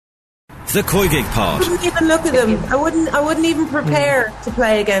The Koigig Pod. I wouldn't even look at them. I wouldn't even prepare to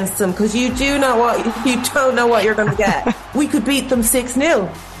play against them, because you don't know what you're going to get. We could beat them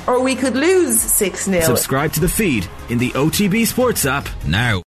 6-0, or we could lose 6-0. Subscribe to the feed in the OTB Sports app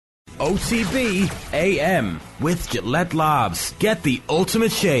now. OTB AM with Gillette Labs. Get the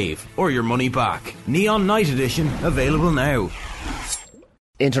ultimate shave or your money back. Neon Night Edition available now.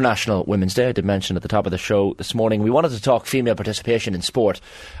 International Women's Day, I did mention at the top of the show this morning. We wanted to talk female participation in sport,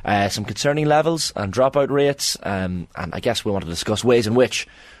 some concerning levels and dropout rates, and I guess we want to discuss ways in which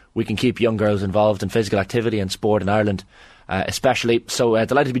we can keep young girls involved in physical activity and sport in Ireland, especially. So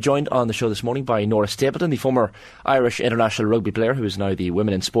delighted to be joined on the show this morning by Nora Stapleton, the former Irish international rugby player who is now the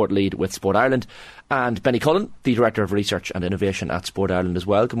Women in Sport lead with Sport Ireland, and Benny Cullen, the Director of Research and Innovation at Sport Ireland as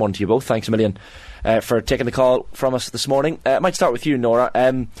well. Good morning to you both. Thanks a million for taking the call from us this morning. I might start with you, Nora.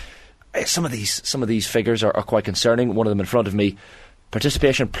 Some of these figures are quite concerning. One of them in front of me.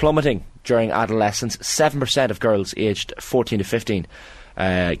 Participation plummeting during adolescence. 7% of girls aged 14 to 15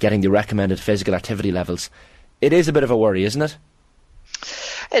 getting the recommended physical activity levels. It is a bit of a worry, isn't it?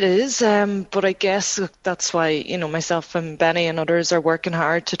 It is, but I guess that's why, myself and Benny and others are working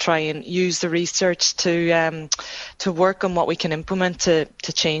hard to try and use the research to work on what we can implement to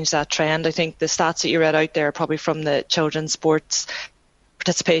change that trend. I think the stats that you read out there are probably from the Children's Sports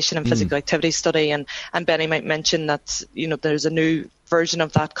Participation and Physical Activity Study, and Benny might mention that there's a new version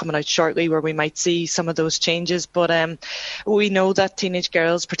of that coming out shortly where we might see some of those changes, but we know that teenage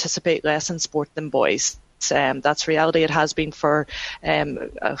girls participate less in sport than boys. That's reality. It has been for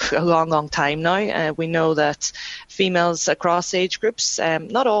a long time now. We know that females across age groups,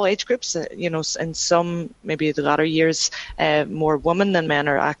 not all age groups, in some, maybe the latter years, more women than men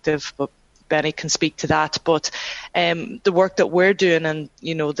are active, but Benny can speak to that. But the work that we're doing, and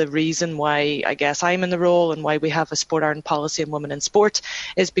the reason why I guess I'm in the role and why we have a Sport Ireland policy on women in sport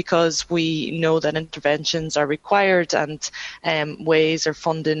is because we know that interventions are required and ways or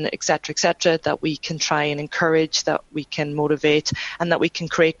funding, etc., that we can try and encourage, that we can motivate, and that we can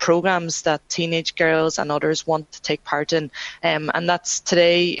create programs that teenage girls and others want to take part in. And that's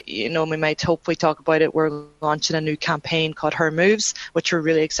today, we might hopefully talk about it. We're launching a new campaign called Her Moves, which we're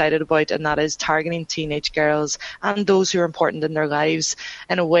really excited about, and that is targeting teenage girls and those who are important in their lives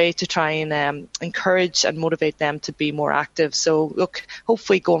in a way to try and encourage and motivate them to be more active. So look,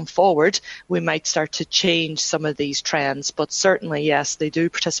 hopefully going forward we might start to change some of these trends, but certainly yes, they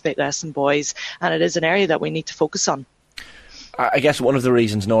do participate less than boys, and it is an area that we need to focus on. I guess one of the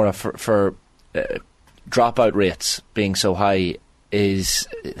reasons, Nora, for dropout rates being so high is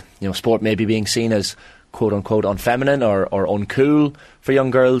sport maybe being seen as quote-unquote unfeminine or uncool for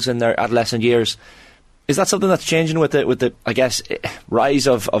young girls in their adolescent years. Is that something that's changing with the I guess, rise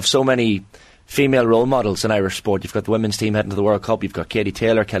of so many female role models in Irish sport? You've got the women's team heading to the World Cup, you've got Katie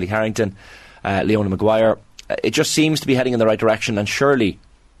Taylor, Kelly Harrington, Leona Maguire. It just seems to be heading in the right direction, and surely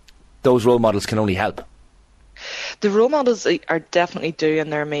those role models can only help. The role models are definitely doing,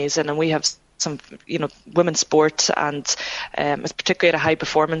 they're amazing, and we have some, women's sport, and particularly at a high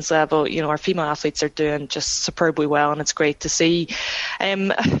performance level, our female athletes are doing just superbly well, and it's great to see.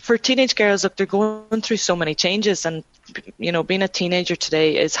 For teenage girls, look, they're going through so many changes, and being a teenager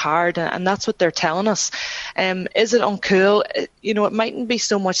today is hard, and that's what they're telling us. Is it uncool? It mightn't be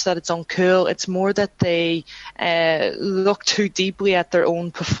so much that it's uncool, it's more that they look too deeply at their own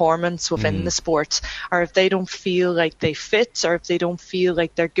performance within the sport, or if they don't feel like they fit, or if they don't feel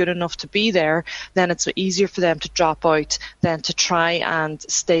like they're good enough to be there, then it's easier for them to drop out than to try and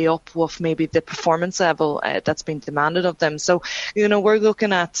stay up with maybe the performance level that's been demanded of them. So, we're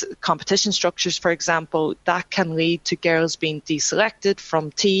looking at competition structures, for example, that can lead to girls being deselected from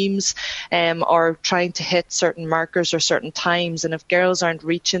teams, or trying to hit certain markers or certain times, and if girls aren't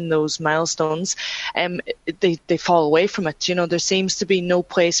reaching those milestones, they fall away from it. There seems to be no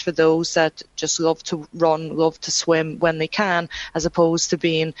place for those that just love to run, love to swim when they can, as opposed to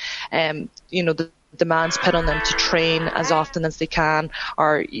being the demands put on them to train as often as they can,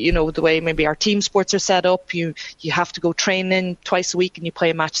 or the way maybe our team sports are set up, you have to go training twice a week and you play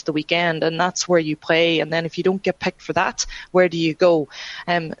a match at the weekend, and that's where you play, and then if you don't get picked for that, where do you go?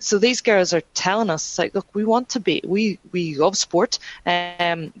 So these girls are telling us, like, look, we want to be, we love sport,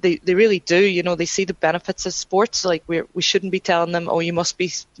 they really do, they see the benefits of sports, like we shouldn't be telling them, oh, you must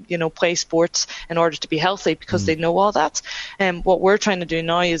be play sports in order to be healthy, because they know all that. What we're trying to do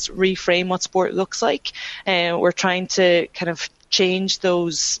now is reframe what sport looks like. We're trying to kind of change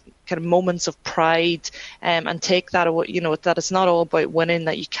those kind of moments of pride, and take that, that it's not all about winning,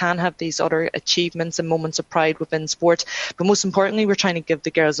 that you can have these other achievements and moments of pride within sport. But most importantly, we're trying to give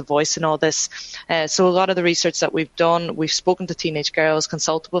the girls a voice in all this. So a lot of the research that we've done, we've spoken to teenage girls,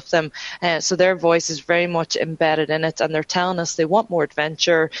 consulted with them, so their voice is very much embedded in it, and they're telling us they want more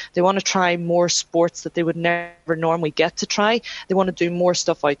adventure, they want to try more sports that they would never normally get to try, they want to do more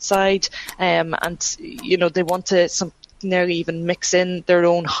stuff outside, and they want to nearly even mix in their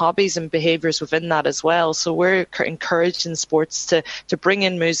own hobbies and behaviours within that as well. So we're encouraging sports to bring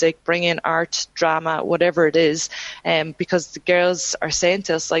in music, bring in art, drama, whatever it is, because the girls are saying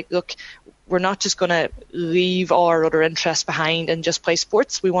to us, like, look, we're not just going to leave our other interests behind and just play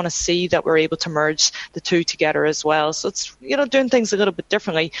sports. We want to see that we're able to merge the two together as well. So it's, doing things a little bit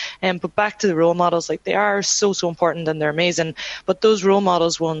differently. But back to the role models, like, they are so important and they're amazing. But those role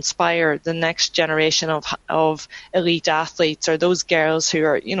models will inspire the next generation of elite athletes, or those girls who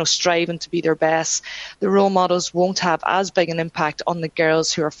are, striving to be their best. The role models won't have as big an impact on the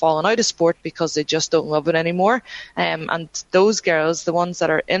girls who are falling out of sport because they just don't love it anymore. And those girls, the ones that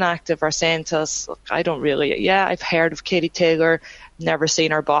are inactive, are saying to us, look, I've heard of Katie Taylor, never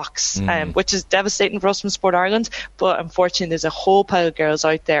seen her box, which is devastating for us from Sport Ireland, but unfortunately there's a whole pile of girls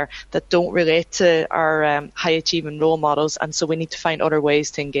out there that don't relate to our high achieving role models, and so we need to find other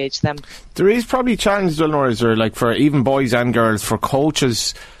ways to engage them. There is probably challenges, Eleanor, is there, like, for even boys and girls, for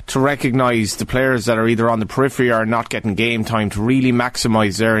coaches to recognise the players that are either on the periphery or not getting game time, to really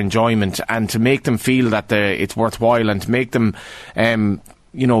maximise their enjoyment and to make them feel that it's worthwhile, and to make them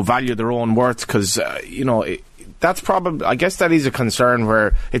value their own worth, because that's probably, I guess that is a concern,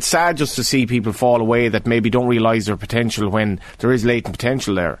 where it's sad just to see people fall away that maybe don't realise their potential when there is latent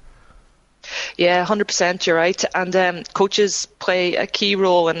potential there. Yeah, 100%, you're right. And coaches play a key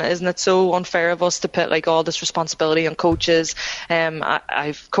role, and isn't it so unfair of us to put all this responsibility on coaches?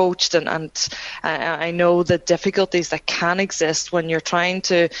 I've coached, and I know the difficulties that can exist when you're trying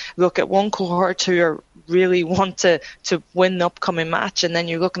to look at one cohort who really want to win the upcoming match, and then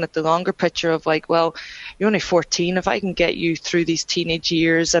you're looking at the longer picture of, like, well, you're only 14, if I can get you through these teenage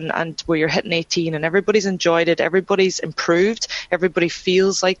years and where you're hitting 18 and everybody's enjoyed it, everybody's improved, everybody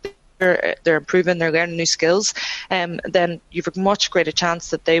feels like they're improving, they're learning new skills, then you've a much greater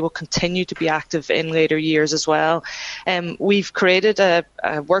chance that they will continue to be active in later years as well. We've created a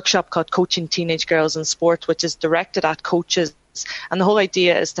workshop called Coaching Teenage Girls in Sport, which is directed at coaches. And the whole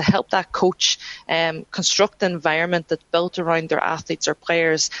idea is to help that coach construct an environment that's built around their athletes or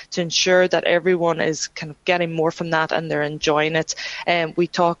players, to ensure that everyone is kind of getting more from that and they're enjoying it. We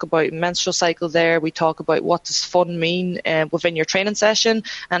talk about menstrual cycle there. We talk about what does fun mean within your training session,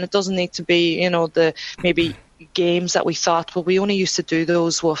 and it doesn't need to be, the maybe games that we thought, well, we only used to do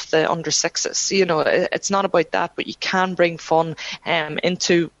those with the under sixes. It's not about that, but you can bring fun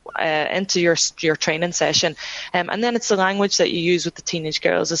into your training session, and then it's the language that you use with the teenage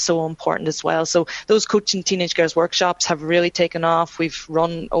girls is so important as well. So those Coaching Teenage Girls workshops have really taken off. We've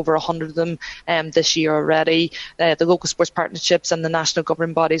run over 100 of them this year already. The local sports partnerships and the national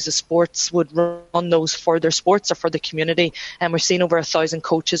governing bodies of sports would run those for their sports or for the community, and we're seeing over 1,000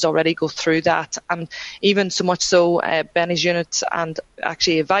 coaches already go through that. And even so much so, Benny's unit and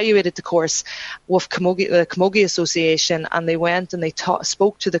actually evaluated the course with the Camogie Association, and they went and they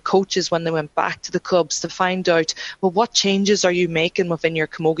spoke to the coaches when they went back to the clubs to find out, well, what changes are you making within your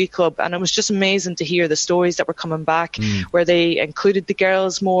Camogie club? And it was just amazing to hear the stories that were coming back, where they included the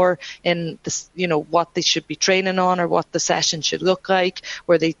girls more in this, what they should be training on or what the session should look like,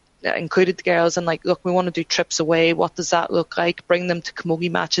 where they included the girls and, like, look, we want to do trips away. What does that look like? Bring them to Camogie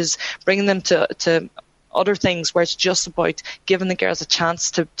matches, bring them to other things where it's just about giving the girls a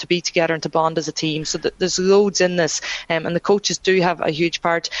chance to be together and to bond as a team. So there's loads in this, and the coaches do have a huge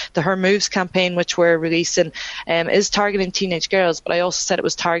part. The Her Moves campaign, which we're releasing, is targeting teenage girls, but I also said it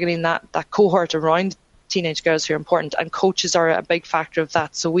was targeting that cohort around teenage girls who are important, and coaches are a big factor of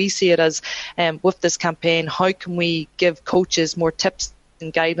that. So we see it as, with this campaign, how can we give coaches more tips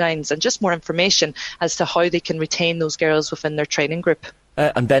and guidelines and just more information as to how they can retain those girls within their training group.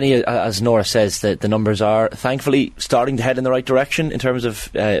 And Benny, as Nora says, the numbers are thankfully starting to head in the right direction in terms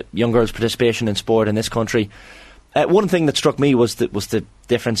of young girls' participation in sport in this country. One thing that struck me was the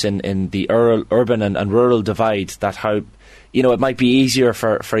difference in the urban and rural divide, that how it might be easier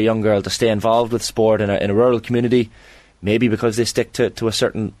for a young girl to stay involved with sport in a rural community, maybe because they stick to a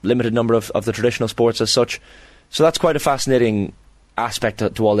certain limited number of the traditional sports as such. So that's quite a fascinating aspect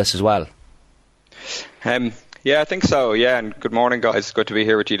to all this as well. Yeah, I think so. Yeah, and good morning, guys. Good to be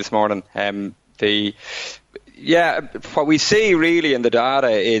here with you this morning. Yeah, what we see really in the data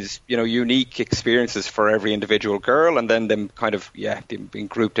is, unique experiences for every individual girl, and then them kind of, them being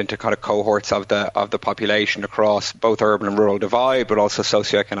grouped into kind of cohorts of the population across both urban and rural divide, but also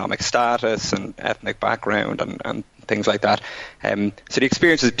socioeconomic status and ethnic background and things like that. So the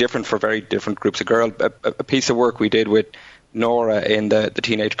experience is different for very different groups of girls. A piece of work we did with Nora in the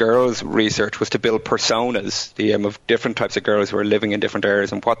teenage girls research was to build personas of different types of girls who are living in different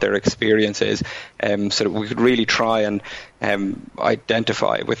areas and what their experience is, so that we could really try and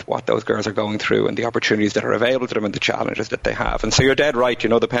identify with what those girls are going through and the opportunities that are available to them and the challenges that they have. And so you're dead right,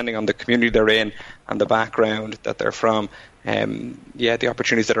 depending on the community they're in and the background that they're from, the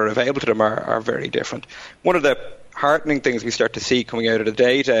opportunities that are available to them are very different. One of the heartening things we start to see coming out of the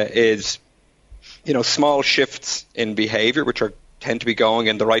data is small shifts in behaviour, which tend to be going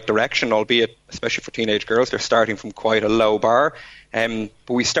in the right direction, albeit, especially for teenage girls, they're starting from quite a low bar. But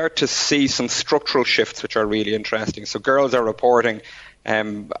we start to see some structural shifts, which are really interesting. So girls are reporting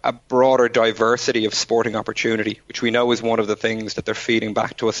a broader diversity of sporting opportunity, which we know is one of the things that they're feeding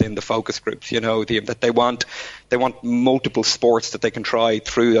back to us in the focus groups. That they want multiple sports that they can try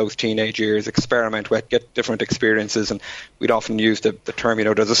through those teenage years, experiment with, get different experiences. And we'd often use the term,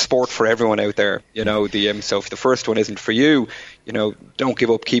 there's a sport for everyone out there. So if the first one isn't for you, don't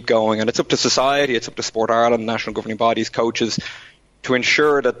give up, keep going. And it's up to society, it's up to Sport Ireland, national governing bodies, coaches, to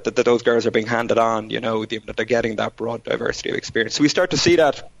ensure that those girls are being handed on, that they're getting that broad diversity of experience. So we start to see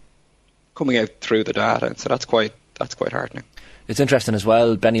that coming out through the data, and so that's quite heartening. It's interesting as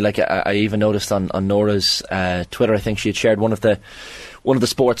well, Benny. Like I even noticed on Nora's Twitter, I think she had shared one of the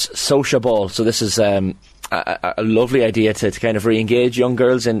sports, Sociaball. So this is a lovely idea to kind of re-engage young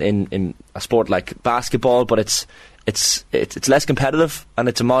girls in a sport like basketball, but it's less competitive, and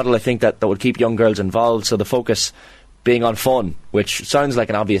it's a model I think that would keep young girls involved. So the focus being on fun, which sounds like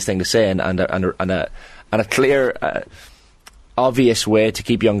an obvious thing to say, and a clear, obvious way to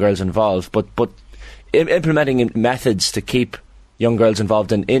keep young girls involved, but implementing methods to keep young girls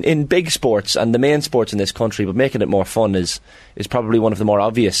involved in big sports and the main sports in this country, but making it more fun is probably one of the more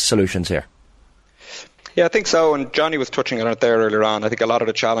obvious solutions here. Yeah, I think so, and Johnny was touching on it there earlier on. I think a lot of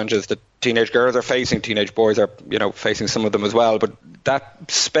the challenges that teenage girls are facing, teenage boys are, facing some of them as well, but that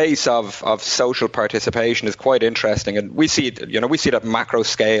space of social participation is quite interesting, and we see it, we see it at macro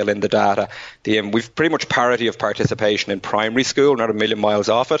scale in the data. We've pretty much parity of participation in primary school, not a million miles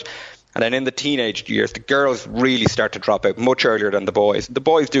off it. And then in the teenage years, the girls really start to drop out much earlier than the boys. The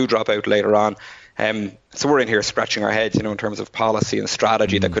boys do drop out later on. So we're in here scratching our heads, in terms of policy and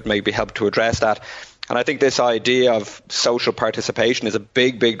strategy that could maybe help to address that. And I think this idea of social participation is a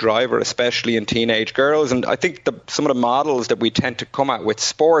big, big driver, especially in teenage girls. And I think some of the models that we tend to come at with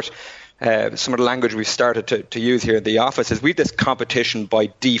sport, some of the language we've started to use here in the office, is we have this competition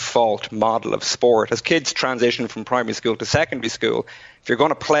by default model of sport. As kids transition from primary school to secondary school, if you're going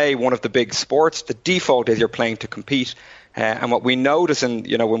to play one of the big sports, the default is you're playing to compete. And what we notice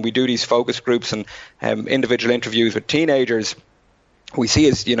when we do these focus groups and individual interviews with teenagers, we see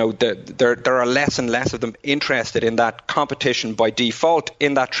is, there are less and less of them interested in that competition by default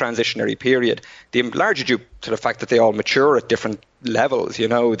in that transitionary period. Largely due to the fact that they all mature at different levels,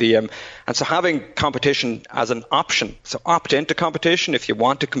 and so having competition as an option. So opt into competition. If you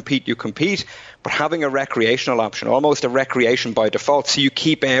want to compete, you compete, but having a recreational option, almost a recreation by default, so you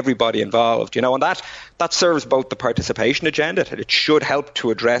keep everybody involved, and that serves both the participation agenda. It should help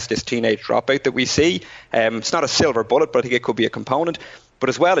to address this teenage dropout that we see. It's not a silver bullet, but I think it could be a component. But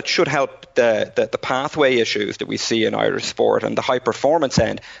as well, it should help the pathway issues that we see in Irish sport and the high performance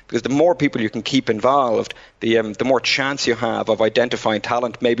end, because the more people you can keep involved, the more chance you have of identifying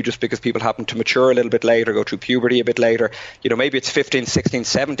talent, maybe just because people happen to mature a little bit later, go through puberty a bit later. Maybe it's 15, 16,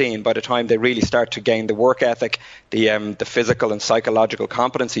 17 by the time they really start to gain the work ethic, the physical and psychological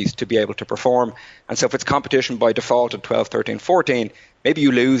competencies to be able to perform. And so if it's competition by default at 12, 13, 14, maybe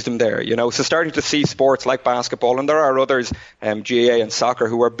you lose them there, So starting to see sports like basketball, and there are others, GAA and soccer,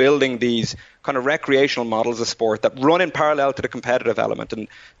 who are building these kind of recreational models of sport that run in parallel to the competitive element. And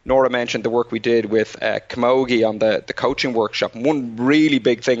Nora mentioned the work we did with Camogie on the coaching workshop. And one really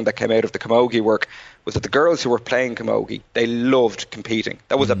big thing that came out of the Camogie work was that the girls who were playing Camogie, they loved competing.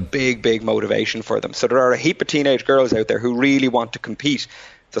 That was a big, big motivation for them. So there are a heap of teenage girls out there who really want to compete.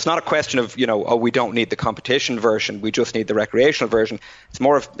 So it's not a question of, we don't need the competition version, we just need the recreational version. It's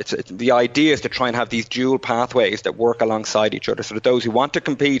more of, the idea is to try and have these dual pathways that work alongside each other, so that those who want to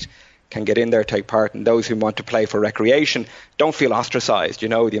compete can get in there, take part, and those who want to play for recreation don't feel ostracised.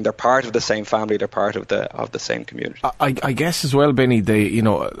 They're part of the same family, they're part of the same community. I guess as well, Benny,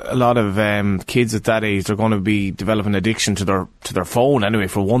 a lot of kids at that age are going to be developing addiction to their phone anyway,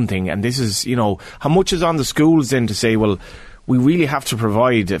 for one thing. And this is, how much is on the schools then to say, well, we really have to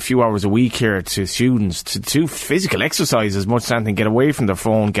provide a few hours a week here to students to do physical exercise as much as anything, get away from their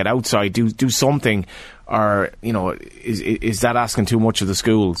phone, get outside, do something, or, is that asking too much of the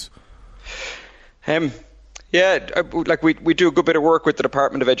schools? Yeah, like we do a good bit of work with the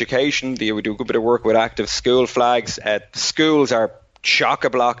Department of Education. We do a good bit of work with active school flags. Schools are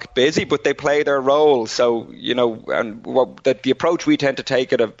chock-a-block busy, but they play their role. So, and the approach we tend to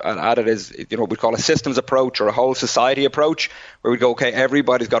take at it is, we call a systems approach or a whole society approach, where we go, okay,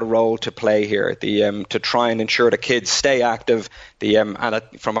 everybody's got a role to play here, to try and ensure that kids stay active, and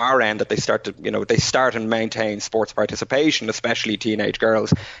from our end that they start and maintain sports participation, especially teenage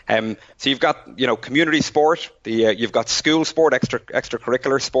girls. So you've got, community sport, you've got school sport,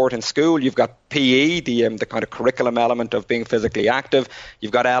 extracurricular sport in school, you've got PE, the kind of curriculum element of being physically active.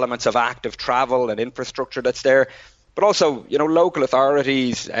 You've got elements of active travel and infrastructure that's there. But also, local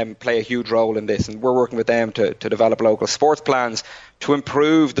authorities play a huge role in this, and we're working with them to develop local sports plans to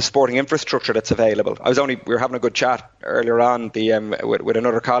improve the sporting infrastructure that's available. We were having a good chat earlier on with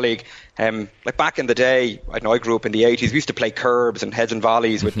another colleague. Like back in the day, I grew up in the 80s, we used to play curbs and heads and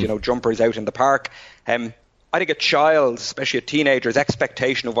volleys with, jumpers out in the park. I think a child, especially a teenager's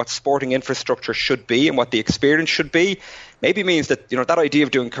expectation of what sporting infrastructure should be and what the experience should be, maybe means that, that idea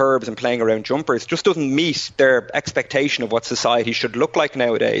of doing curbs and playing around jumpers just doesn't meet their expectation of what society should look like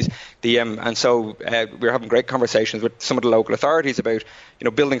nowadays. And so we're having great conversations with some of the local authorities about,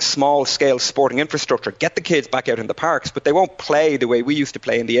 building small-scale sporting infrastructure, get the kids back out in the parks, but they won't play the way we used to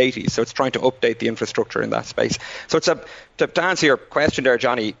play in the 80s. So it's trying to update the infrastructure in that space. So it's to answer your question there,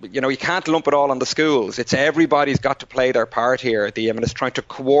 Johnny, you can't lump it all on the schools. It's everybody's got to play their part here. And it's trying to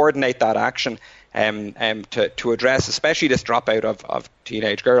coordinate that action to address especially this dropout of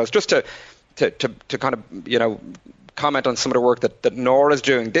teenage girls. Just to kind of, comment on some of the work that Nora's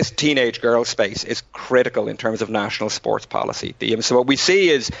doing. This teenage girl space is critical in terms of national sports policy. So what we see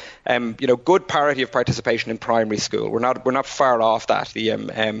is, good parity of participation in primary school. We're not far off that.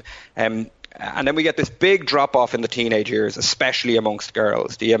 And then we get this big drop off in the teenage years, especially amongst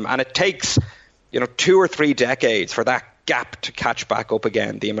girls. And it takes, 2 or 3 decades for that gap to catch back up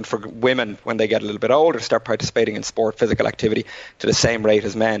again. And for women, when they get a little bit older, start participating in sport, physical activity to the same rate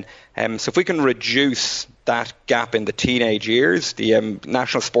as men. So if we can reduce that gap in the teenage years, the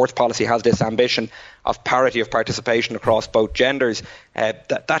national sports policy has this ambition of parity of participation across both genders.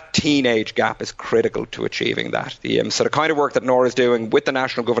 That teenage gap is critical to achieving that. So the kind of work that Nora's doing with the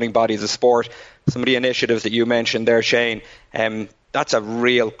national governing bodies of sport, some of the initiatives that you mentioned there, Shane, that's a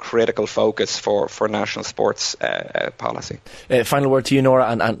real critical focus for national sports policy. Final word to you,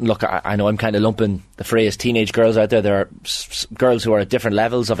 Nora. And look, I know I'm kind of lumping the phrase teenage girls out there. There are girls who are at different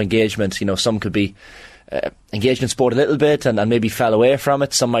levels of engagement. Some could be engaged in sport a little bit and maybe fell away from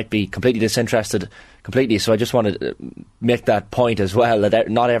it. Some might be completely disinterested completely. So I just want to make that point as well, that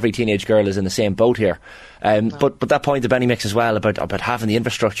not every teenage girl is in the same boat here. But that point that Benny makes as well about having the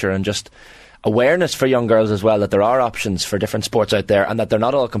infrastructure and just awareness for young girls as well, that there are options for different sports out there and that they're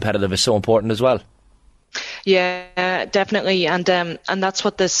not all competitive, is so important as well. Yeah, definitely, and that's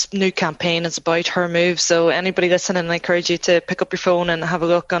what this new campaign is about, Her Move. So anybody listening, I encourage you to pick up your phone and have a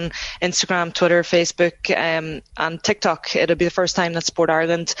look on Instagram, Twitter, Facebook, and TikTok. It'll be the first time that Sport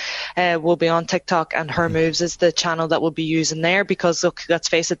Ireland will be on TikTok, and Her Moves is the channel that we'll be using there, because look, let's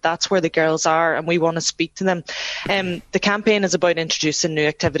face it, that's where the girls are and we want to speak to them. The campaign is about introducing new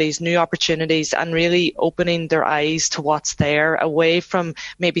activities, new opportunities, and really opening their eyes to what's there, away from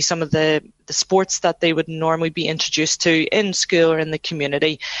maybe some of the sports that they would normally be introduced to in school or in the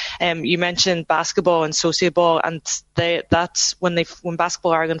community. You mentioned basketball and socioball, and that's when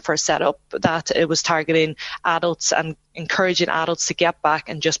Basketball Ireland first set up, that it was targeting adults and encouraging adults to get back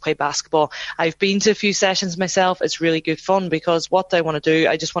and just play basketball. I've been to a few sessions myself. It's really good fun, because what I want to do,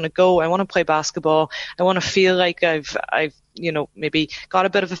 I just want to go, I want to play basketball, I want to feel like I've maybe got a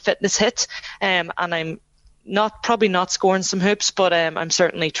bit of a fitness hit, and I'm probably not scoring some hoops, but I'm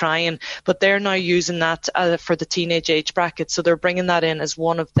certainly trying. But they're now using that for the teenage age bracket, so they're bringing that in as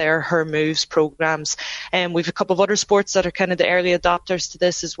one of their Her Moves programs. And we've a couple of other sports that are kind of the early adopters to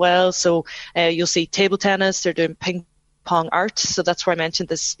this as well. So you'll see table tennis, they're doing ping pong art. So that's where I mentioned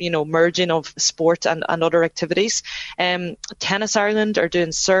this, merging of sport and other activities. Tennis Ireland are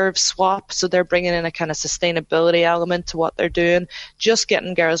doing serve swap. So they're bringing in a kind of sustainability element to what they're doing, just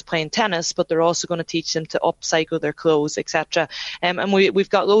getting girls playing tennis, but they're also going to teach them to upcycle their clothes, etc. And we've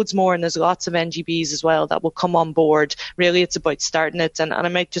got loads more, and there's lots of NGBs as well that will come on board. Really, it's about starting it. And I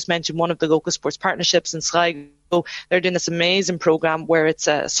might just mention one of the local sports partnerships in Sligo. They're doing this amazing program where it's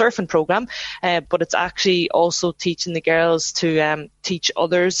a surfing program, but it's actually also teaching the girls to teach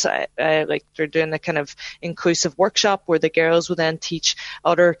others. Like they're doing a kind of inclusive workshop where the girls will then teach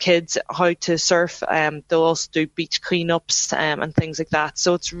other kids how to surf. They'll also do beach cleanups and things like that.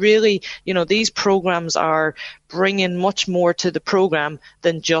 So it's really, these programs are bringing much more to the program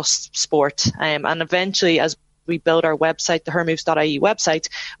than just sport. And eventually, as we build our website, the hermoves.ie website,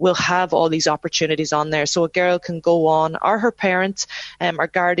 we'll have all these opportunities on there. So a girl can go on, or her parent, our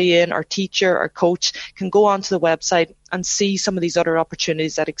guardian, our teacher, our coach can go onto the website and see some of these other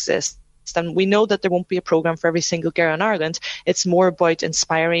opportunities that exist. And we know that there won't be a programme for every single girl in Ireland. It's more about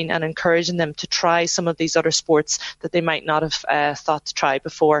inspiring and encouraging them to try some of these other sports that they might not have thought to try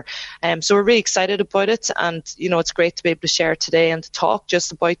before. So we're really excited about it. And, it's great to be able to share today and to talk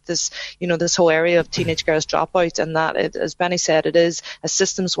just about this, this whole area of teenage girls dropout. And that, as Benny said, it is a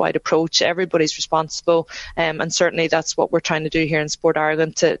systems-wide approach. Everybody's responsible. And certainly that's what we're trying to do here in Sport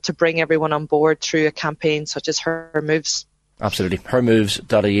Ireland, to bring everyone on board through a campaign such as Her Moves. Absolutely.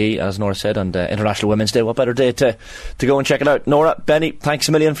 hermoves.ie, as Nora said, and International Women's Day. What better day to go and check it out? Nora, Benny, thanks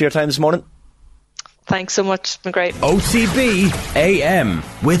a million for your time this morning. Thanks so much. It's been great. OTB AM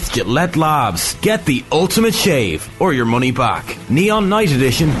with Gillette Labs. Get the ultimate shave or your money back. Neon Night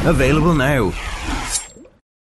Edition available now.